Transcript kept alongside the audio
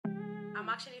I'm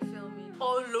actually filming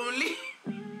all lonely.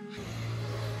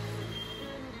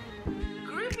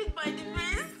 Grip it by the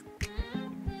face.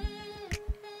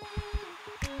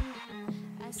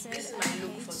 This is my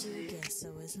look for today.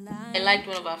 I liked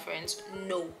one of our friends.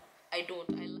 No, I don't.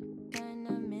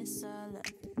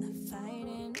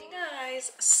 Hey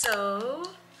guys, so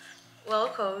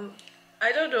welcome.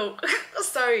 I don't know.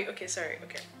 Sorry. Okay.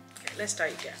 Let's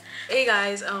start again. Hey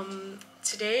guys,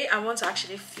 today I want to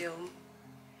actually film.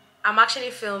 I'm actually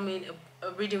filming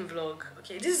a reading vlog.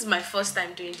 Okay, this is my first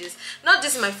time doing this. Not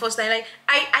this is my first time. Like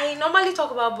I normally talk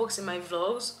about books in my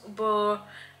vlogs, but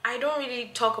I don't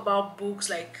really talk about books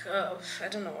like I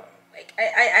don't know. Like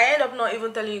I end up not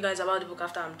even telling you guys about the book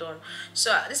after I'm done.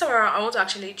 So this time around, I want to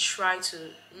actually try to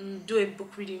do a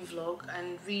book reading vlog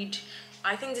and read.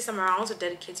 I think this time around I want to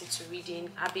dedicate it to reading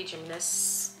Abbey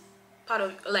Jiminez, part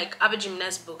of like Abbey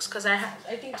Jiminez books, because I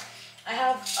think I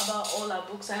have about all our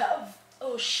books. I have,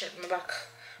 oh shit, my back.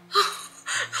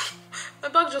 My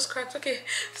back just cracked. Okay,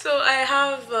 so I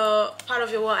have Part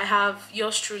of Your World, I have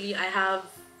Yours Truly, I have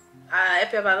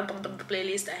the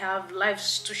playlist, I have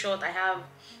Life's Too Short, I have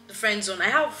The Friend Zone. I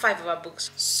have 5 of our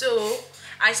books. So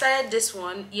I started this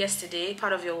one yesterday,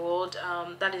 Part of Your World.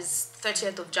 That is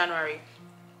 30th of January.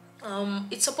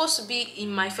 It's supposed to be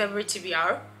in my February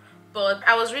TBR, but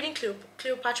I was reading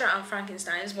Cleopatra and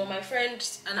Frankenstein's, but my friend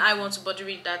and I want to body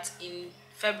read that in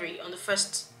February, on the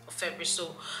 1st of February.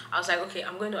 So I was like, okay,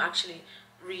 I'm going to actually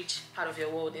read Part of Your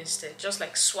World instead, just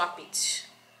like swap it.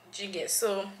 Do you get?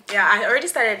 So yeah, I already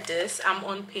started this. I'm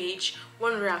on page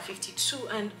 152,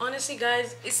 and honestly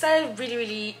guys, it started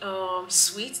really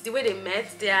sweet. The way they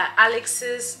met, they are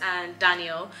Alexis and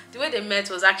Daniel. The way they met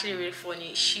was actually really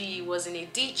funny. She was in a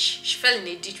ditch, she fell in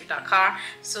a ditch with her car,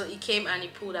 so he came and he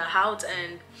pulled her out,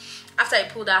 and after he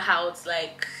pulled her out,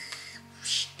 like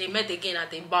they met again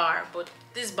at a bar, but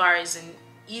this bar is in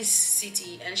East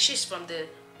City and she's from the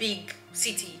big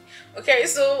city. Okay,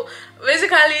 so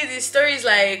basically the story is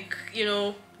like, you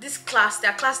know, their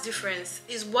class difference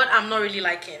is what I'm not really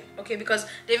liking. Okay, because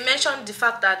they mentioned the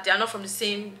fact that they are not from the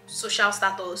same social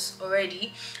status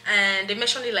already, and they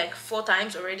mentioned it like 4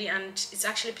 times already, and it's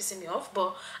actually pissing me off.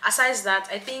 But aside that,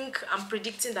 I think I'm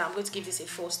predicting that I'm going to give this a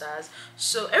 4 stars.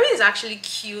 So everything is actually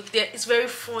cute. It's very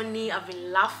funny. I've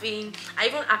been laughing. I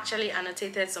even actually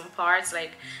annotated some parts,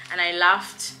 like, and I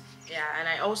laughed. Yeah, and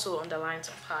I also underlined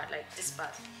some part, like this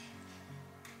part.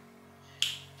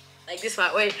 Like this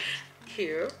part, wait,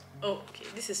 here. Oh, okay,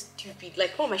 this is stupid.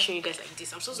 Like, why am I showing you guys like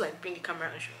this? I'm supposed to like bring the camera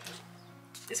and show you.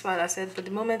 This part I said, but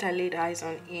the moment I laid eyes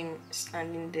on him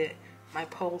standing there, my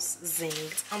pulse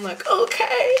zinged. I'm like,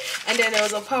 okay. And then there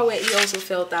was a part where he also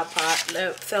felt that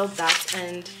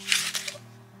and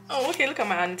oh, okay, look at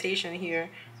my annotation here.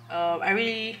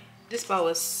 This part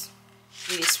was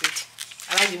really sweet.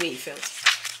 I like the way it felt.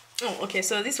 Oh, okay,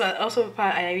 so this was also a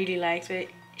part I really liked, where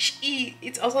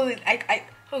it's also,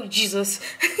 oh Jesus.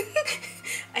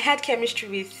 I had chemistry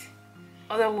with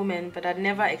other women, but I'd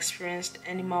never experienced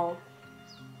animal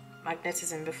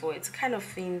magnetism before. It's a kind of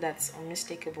thing that's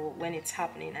unmistakable when it's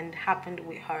happening, and it happened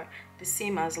with her, the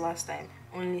same as last time,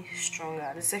 only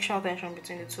stronger. The sexual tension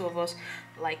between the two of us,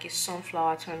 like a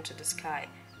sunflower turned to the sky.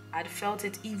 I'd felt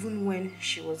it even when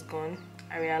she was gone.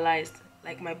 I realized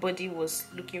like my body was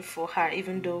looking for her,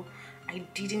 even though I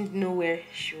didn't know where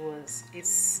she was. It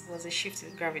was a shift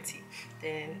in gravity.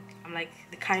 Then I'm like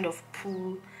the kind of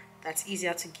pull that's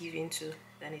easier to give into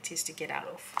than it is to get out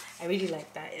of. I really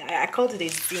like that. I called it a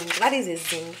zing. That is a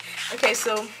zing. Okay,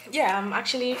 so yeah, I'm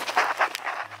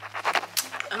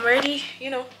already, you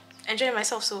know, enjoying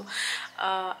myself. So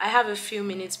I have a few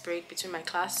minutes break between my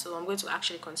class, so I'm going to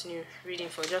actually continue reading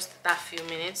for just that few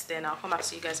minutes. Then I'll come back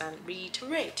to you guys and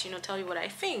reiterate, you know, tell you what I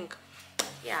think.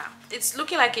 Yeah, it's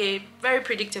looking like a very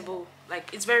predictable,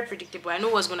 like it's very predictable. I know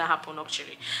what's gonna happen.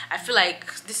 Actually, I feel like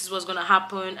this is what's gonna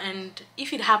happen, and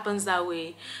if it happens that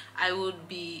way, I would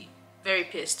be very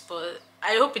pissed. But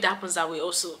I hope it happens that way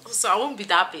also, so I won't be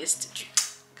that pissed.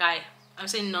 Guy, I'm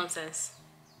saying nonsense,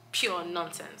 pure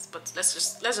nonsense. But let's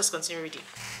just continue reading.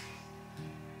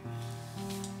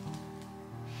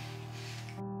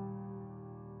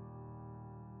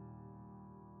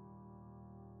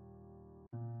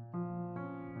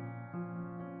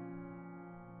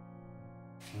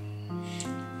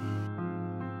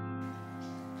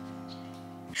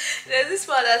 There's this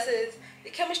part that says, the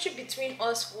chemistry between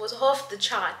us was off the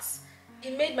charts.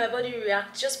 It made my body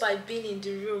react just by being in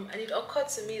the room, and it occurred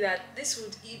to me that this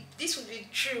would be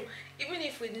true even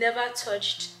if we'd never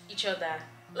touched each other.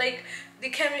 Like the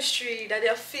chemistry that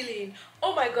they're feeling.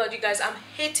 Oh my god, you guys, I'm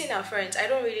hating our friends. I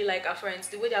don't really like our friends.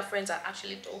 The way their friends are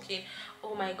actually talking.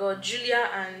 Oh my god, Julia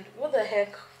and what the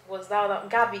heck was that?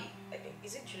 Gabby, I think.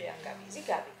 Is it Julia and Gabby? Is it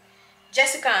Gabby?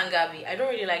 Jessica and Gabby. I don't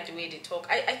really like the way they talk.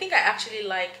 I think I actually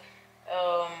like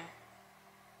I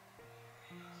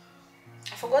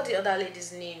forgot the other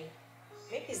lady's name.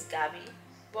 Maybe it's Gabby.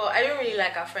 But I don't really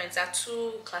like her friends. They're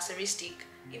too classistic.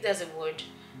 If there's a word,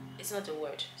 it's not a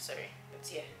word. Sorry.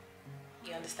 But yeah,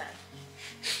 you understand.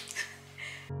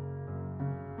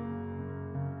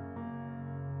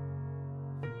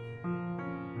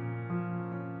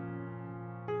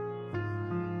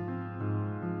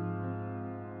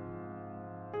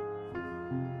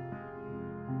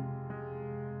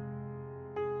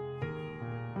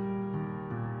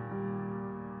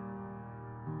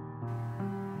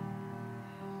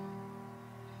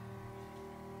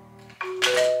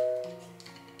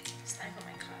 It's time for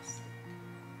my class.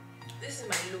 This is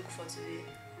my look for today.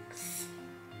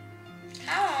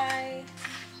 Hi.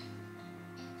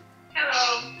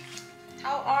 Hello.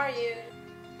 How are you?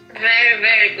 Very,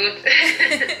 very good.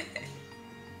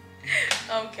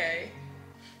 Okay.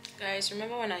 Guys,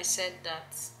 remember when I said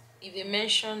that if they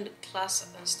mentioned class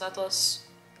and status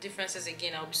differences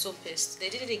again, I'll be so pissed. They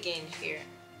did it again here.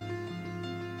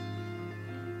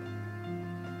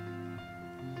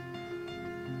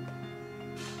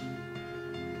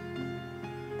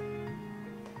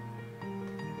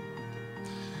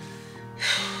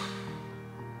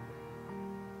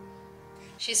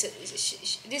 She said,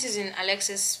 this is in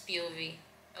Alexis POV.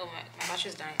 Oh, my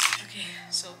battery's dying. Okay,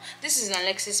 so this is in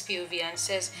Alexis POV and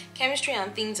says, chemistry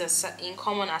and things in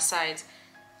common aside,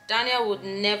 Daniel would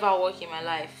never work in my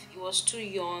life. He was too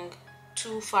young,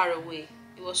 too far away.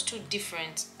 It was too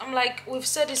different. I'm like, we've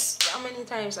said this how many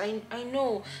times? I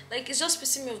know. Like, it's just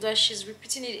pissing me off that she's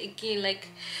repeating it again. Like,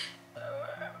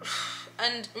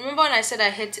 and remember when I said I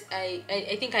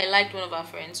think I liked one of our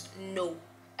friends? No,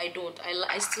 I don't.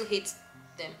 I still hate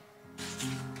them.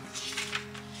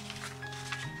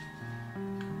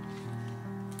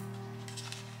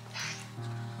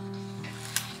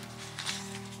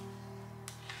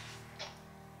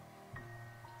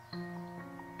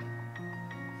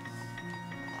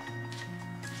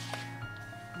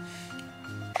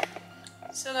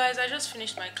 So guys, I just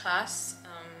finished my class.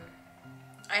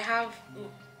 I have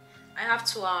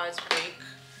 2 hours break,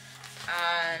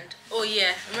 and oh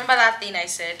yeah, remember that thing I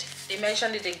said? They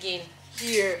mentioned it again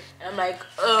here, and I'm like,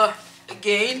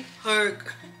 again,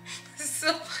 hug.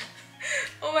 So,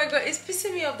 oh my god, it's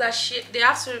pissing me off that shit. They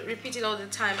have to repeat it all the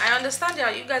time. I understand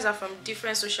that you guys are from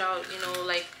different social, you know,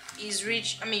 like, he's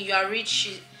rich. I mean, you are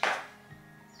rich.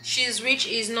 She's rich.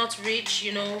 Is not rich.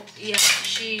 You know, yeah,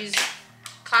 she's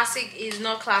classic. Is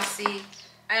not classy.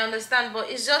 I understand, but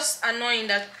it's just annoying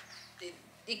that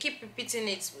they keep repeating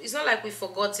it. It's not like we've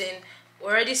forgotten. We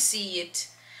already see it.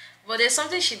 But there's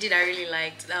something she did I really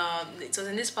liked. It was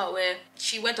in this part where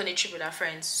she went on a trip with her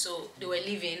friends. So they were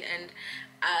leaving, and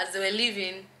as they were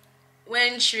leaving,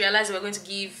 when she realized they were going to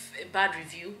give a bad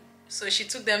review, so she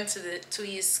took them to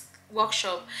his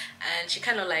workshop, and she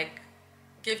kind of like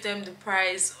gave them the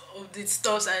price of the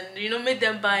stuff, and you know, made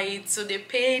them buy it. So they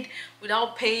paid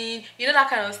without paying, you know, that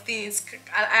kind of thing.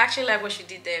 I actually like what she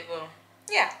did there. But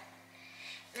yeah,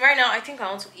 right now I think I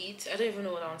want to eat. I don't even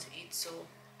know what I want to eat, so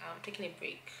I'm taking a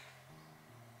break.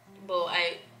 But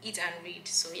I eat and read,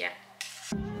 so yeah.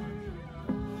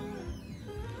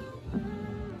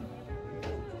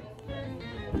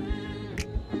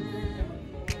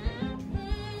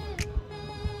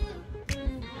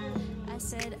 I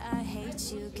said I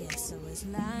hate you, guess I was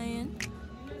lying.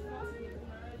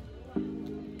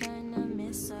 Kinda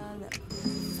miss all of the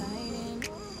fighting.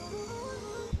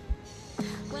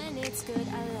 When it's good,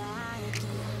 I like it.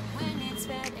 When it's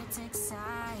bad, it's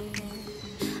exciting.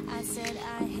 I said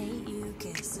I hate you,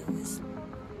 guess I was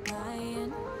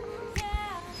lying.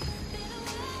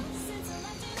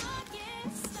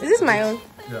 Is this my own?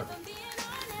 Yeah.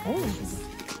 Oh.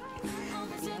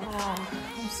 Wow,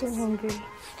 I'm so hungry.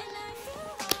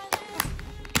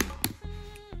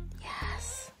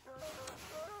 Yes.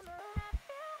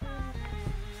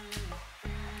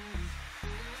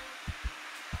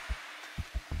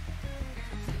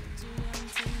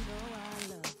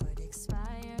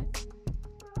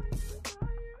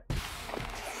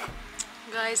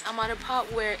 Guys, I'm at a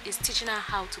part where it's teaching her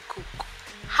how to cook.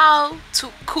 How to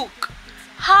cook.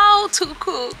 How to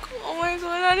cook. Oh my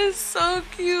god, that is so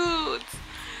cute.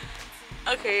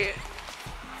 Okay.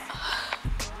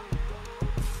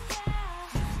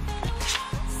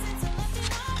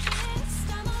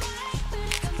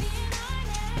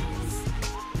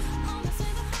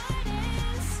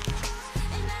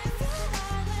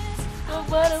 Oh,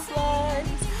 butterflies,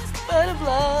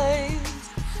 butterflies.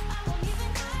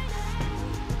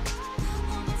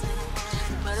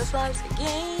 Butterflies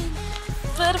again.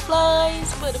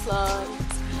 Butterflies, butterflies.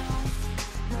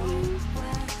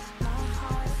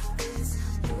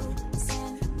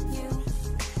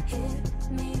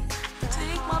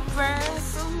 Take my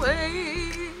breath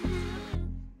away.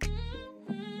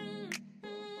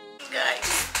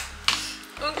 Guys,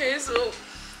 okay, so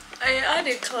I had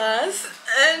a class,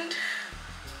 and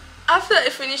after I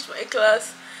finished my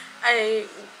class, I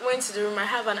went to the room. I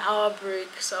have an hour break,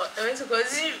 so I went to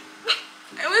continue.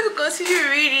 I went to continue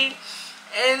reading,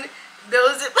 and there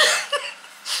was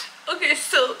a okay.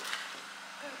 So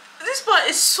this part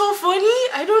is so funny.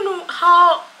 I don't know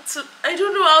how to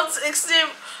explain.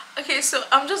 Okay, so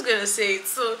I'm just gonna say it.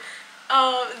 So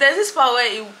there's this part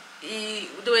where they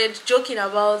were joking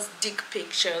about dick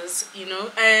pictures, you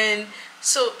know, and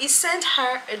so he sent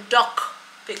her a duck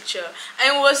picture,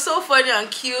 and it was so funny and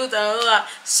cute and all that.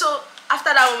 So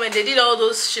after that moment, they did all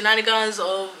those shenanigans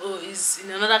of, oh, he's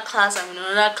in another class, I'm in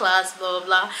another class, blah blah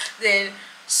blah. Then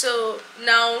so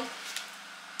now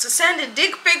to send a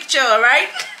dick picture, right?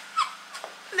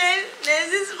 Then there's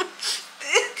this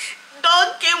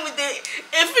dog came with a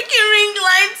freaking ring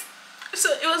light. So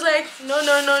it was like no.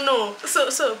 So it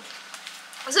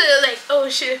was like, oh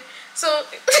shit. So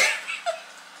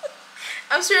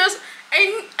I'm serious.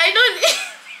 I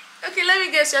don't. Okay, let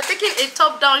me guess. You're taking a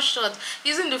top-down shot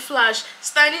using the flash,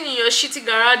 standing in your shitty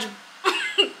garage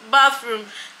bathroom.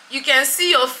 You can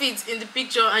see your feet in the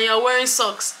picture, and you're wearing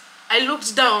socks. I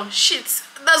looked down. Shit,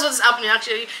 that's what's happening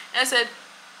actually. I said,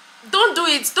 don't do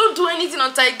it. Don't do anything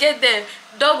until I get there.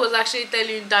 Dog was actually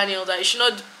telling Daniel that you should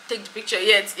not take the picture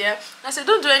yet. Yeah. I said,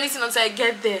 don't do anything until I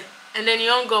get there. And then he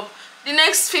hung up. The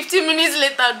next 15 minutes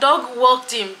later, dog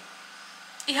walked him.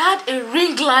 He had a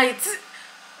ring light.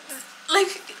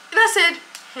 Like, and I said,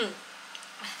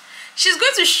 she's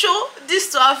going to show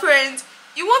this to her friends.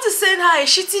 You want to send her a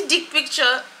shitty dick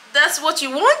picture? That's what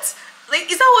you want?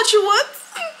 Like, is that what you want?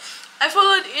 I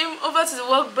followed him over to the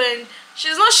workbench.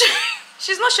 She's not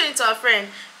showing it to her friend.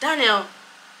 Daniel,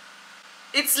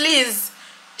 it's Liz.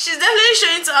 She's definitely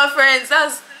showing it to her friends.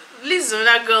 That's Liz,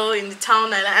 that girl in the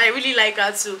town, and I really like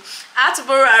her too. I had to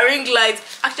borrow a ring light.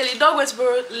 Actually, dog went to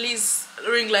borrow Liz's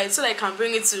ring light so that I can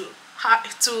bring it to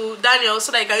Daniel,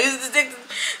 so that I can use it to take.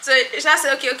 So she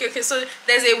said, okay. So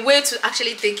there's a way to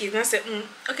actually take it. And I said,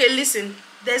 okay, listen.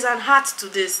 There's an heart to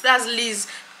this. That's Liz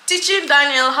teaching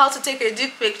Daniel how to take a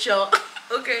dick picture.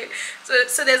 Okay.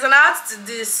 So there's an art to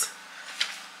this.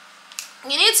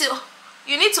 You need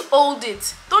to hold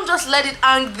it. Don't just let it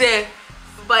hang there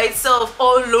by itself,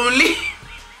 all lonely.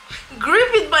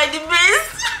 Grip it by the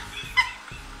base.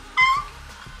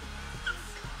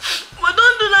 But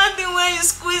don't do nothing when you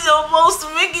squeeze your balls to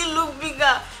make it look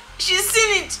bigger. She's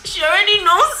seen it. She already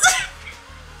knows.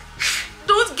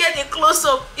 Don't get a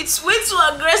close-up. It's way too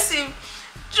aggressive.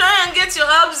 Try and get your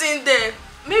abs in there.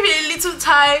 Maybe a little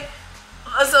tie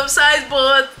or some size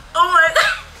board. Oh my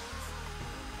god.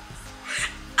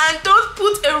 And don't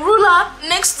put a ruler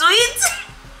next to it.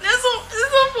 It's so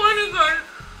funny, God.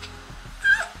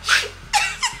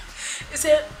 He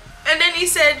said, and then he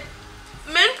said,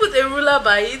 men put a ruler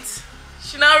by it.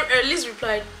 She now at least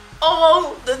replied,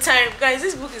 all the time. Guys,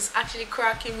 this book is actually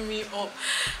cracking me up.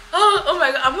 Oh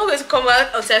my god, I'm not going to come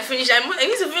back until I finish. I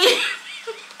need to finish.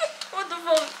 What the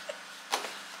fuck?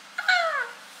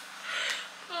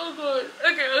 Oh god.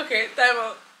 Okay, time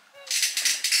out.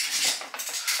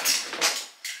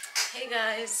 Hey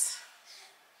guys.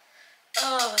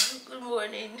 Oh, good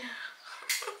morning.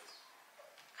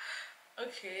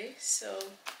 Okay, so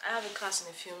I have a class in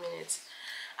a few minutes.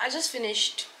 I just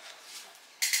finished.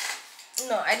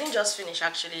 No, I didn't just finish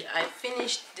actually. I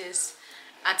finished this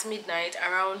at midnight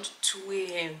around 2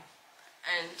 a.m.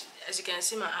 and as you can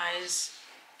see, my eyes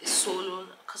is swollen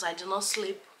because I did not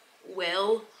sleep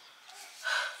well.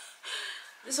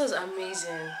 This was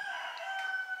amazing.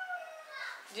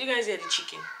 Did you guys hear the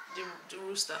chicken? The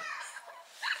rooster?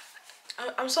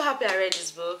 I'm so happy I read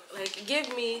this book. Like, it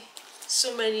gave me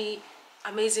so many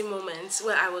amazing moments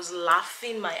where I was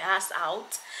laughing my ass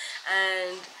out,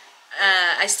 and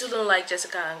I still don't like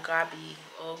Jessica and Gabby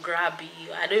or Grabby.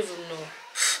 I don't even know.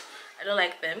 I don't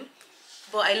like them,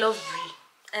 but I love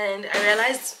Brie. And I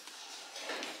realized,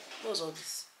 what was all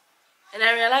this? And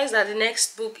I realized that the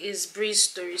next book is Brie's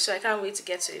story, so I can't wait to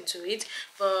get into it.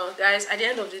 But guys, at the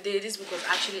end of the day, this book was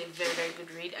actually a very, very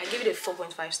good read. I give it a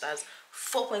 4.5 stars.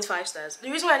 4.5 stars. The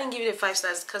reason why I didn't give it a 5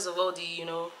 stars is because of all the, you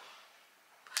know,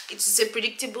 it's a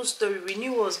predictable story. We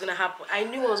knew what was gonna happen. I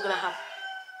knew what was gonna happen.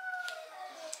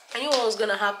 I knew what was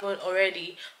gonna happen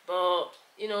already, but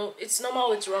you know, it's normal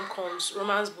with rom-coms,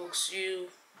 romance books.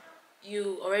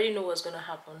 You already know what's gonna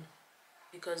happen.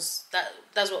 because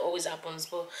that's what always happens.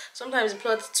 But sometimes the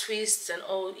plot twists and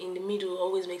all in the middle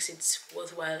always makes it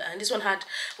worthwhile. And this one had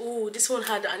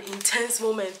an intense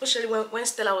moment, especially when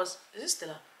Stella was, is it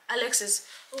Stella? Alexis.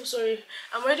 Oh, sorry,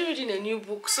 I'm already reading a new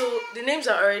book, so the names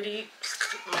are already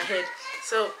in my head.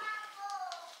 So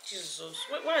Jesus,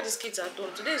 why are these kids at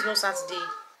home? Today is not Saturday.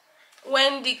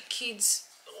 When the kids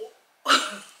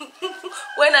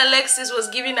when Alexis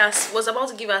was about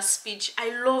to give her speech,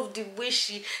 I loved the way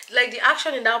she, like, the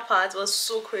action in that part was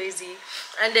so crazy.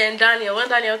 And then when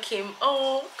Daniel came,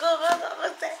 oh god, I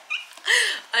was there.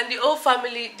 And the whole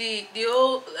family, the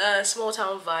whole small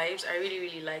town vibes, I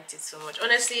really liked it so much.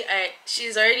 Honestly,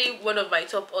 she's already one of my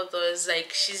top authors.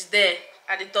 Like, she's there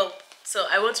at the top, so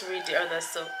I want to read the others.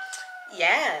 So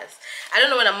yes, I don't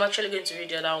know when I'm actually going to read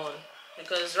the other one,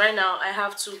 because right now I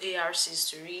have 2 ARCs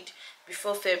to read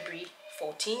before February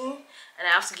 14, and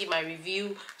I have to give my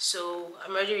review. So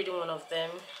I'm already reading one of them,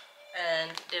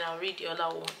 and then I'll read the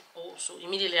other one also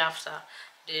immediately after.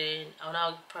 Then I'll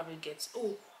now probably get,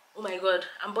 oh my god,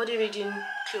 I'm body reading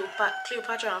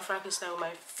Cleopatra and Frankenstein with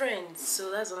my friends, so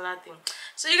that's another thing.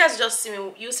 So you guys just see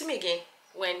me, you'll see me again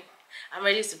when I'm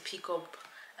ready to pick up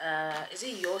is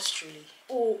it Yours Truly?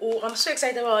 Oh, I'm so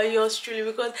excited about Yours Truly,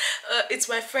 because it's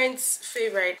my friend's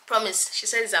favorite. Promise, she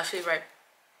said it's her favorite,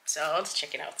 so I want to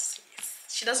check it out. Yes.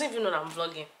 She doesn't even know that I'm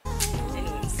vlogging.